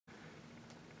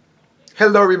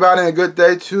Hello everybody and a good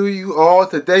day to you all.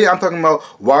 Today I'm talking about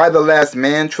Y the Last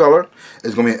Man trailer.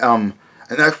 It's going to be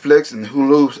a Netflix and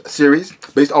Hulu series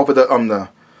based off of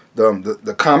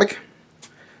the comic.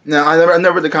 Now I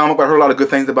never read the comic, but I heard a lot of good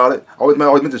things about it. I always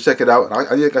meant to check it out. I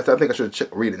think I should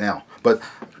read it now, but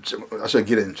I should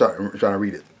get it and try to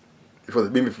read it before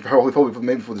maybe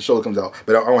before the show comes out.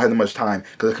 But I don't have that much time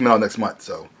because it's coming out next month.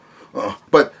 So,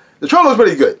 but the trailer is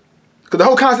pretty good. Because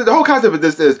the whole concept of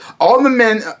this is all the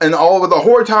men and all of the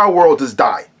whole entire world just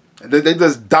die. They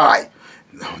just die.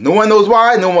 No one knows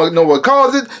why. No one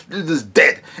caused it. They're just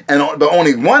dead. But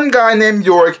only one guy named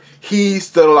York, he's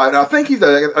still alive. Now I think he's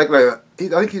an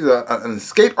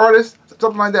escape artist,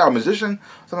 something like that, or a musician,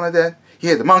 something like that. He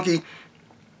had the monkey.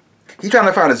 He's trying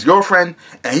to find his girlfriend,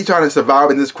 and he's trying to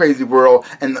survive in this crazy world.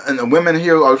 And the women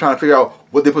here are trying to figure out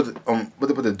what they put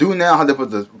to do now, how they put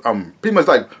to pretty much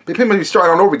be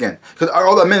starting all over again. Because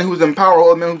all the men who's in power, all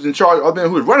the men who's in charge, all the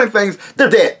men who's running things, they're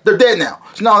dead. They're dead now.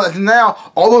 So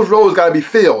now all those roles got to be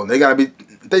filled. Things got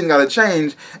to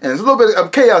change, and there's a little bit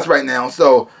of chaos right now.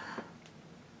 So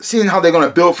seeing how they're going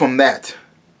to build from that.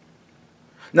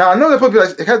 Now I know there's supposed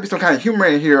to be there has to be some kind of humor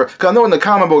in here, because I know in the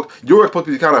comic book York's supposed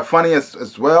to be kind of funny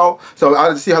as well. So I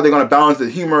have to see how they're going to balance the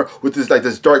humor with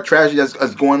this dark tragedy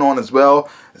that's going on as well.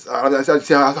 I have to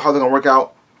see how they're going to work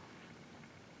out.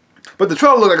 But the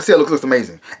trailer, like I said, looks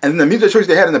amazing. And then the music choice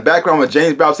they had in the background with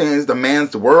James Brown saying "It's the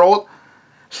man's world,"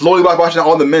 slowly watching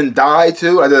all the men die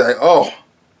too. I just like, oh,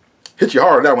 hit you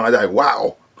hard on that one. I was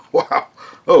like, wow,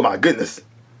 oh my goodness.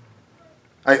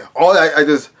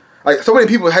 So many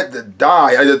people had to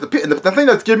die. The thing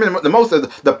that's giving me the most is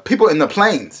the people in the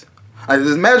planes.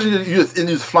 Just imagine you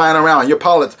just flying around. Your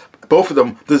pilots, both of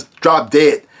them, just drop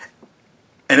dead,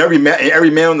 and every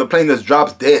man on the plane just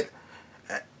drops dead.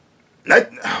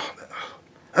 That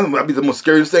might be the most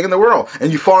scariest thing in the world.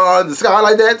 And you fall out of the sky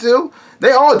like that too.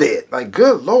 They all dead. Like,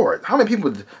 good Lord, how many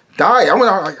people die?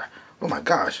 Oh my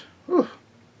gosh.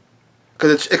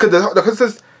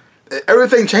 Because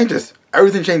everything changes.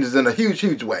 Everything changes in a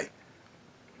huge way.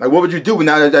 Like, what would you do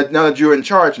now that you're in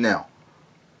charge now?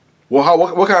 Well,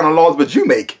 what kind of laws would you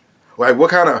make? Like, what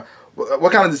kind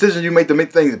of decisions you make to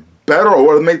make things better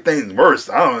or to make things worse?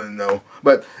 I don't know.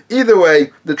 But either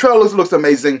way, the trailer looks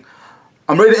amazing.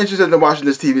 I'm really interested in watching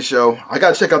this TV show. I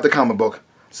gotta check out the comic book.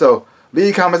 So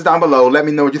leave comments down below. Let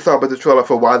me know what you thought about the trailer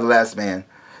for Y the Last Man.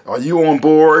 Are you on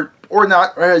board or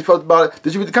not? Or how you felt about it?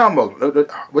 Did you read the comic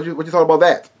book? What you thought about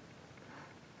that?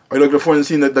 Are you looking forward to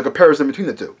seeing the comparison between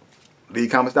the two? Leave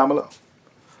comments down below.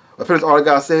 Well, that's all I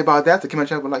gotta say about that. So keep my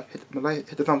channel, hit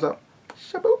the thumbs up,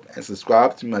 shaboop, and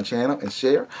subscribe to my channel and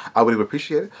share. I would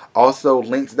appreciate it. Also,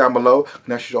 links down below.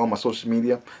 Connect you to all my social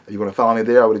media. If you want to follow me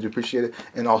there, I would appreciate it.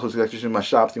 And also connect you to my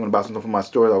shops. If you want to buy something from my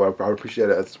store, I would appreciate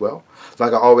it as well. So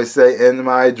like I always say, in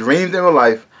my dreams in my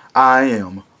life, I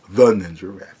am the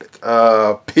Ninja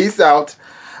Rabbit. Peace out,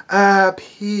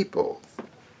 people.